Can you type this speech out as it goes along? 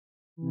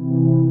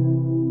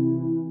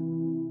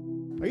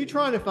Are you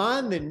trying to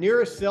find the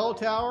nearest cell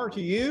tower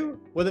to you,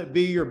 whether it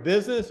be your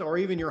business or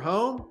even your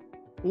home?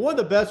 Well, one of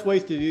the best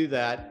ways to do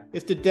that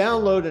is to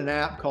download an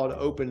app called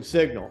Open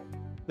Signal.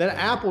 That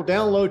app will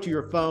download to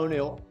your phone.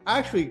 It'll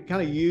actually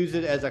kind of use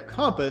it as a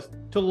compass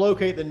to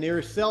locate the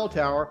nearest cell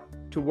tower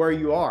to where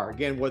you are,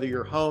 again, whether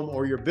your home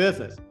or your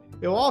business.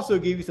 It will also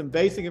give you some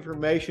basic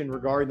information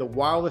regarding the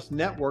wireless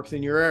networks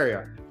in your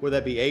area, whether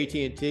that be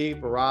AT&T,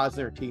 Verizon,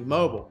 or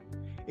T-Mobile.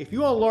 If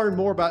you want to learn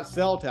more about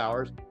cell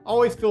towers,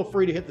 always feel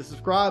free to hit the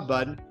subscribe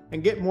button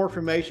and get more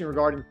information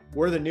regarding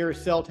where the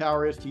nearest cell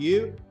tower is to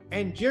you,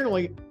 and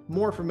generally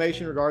more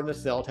information regarding the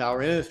cell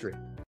tower industry.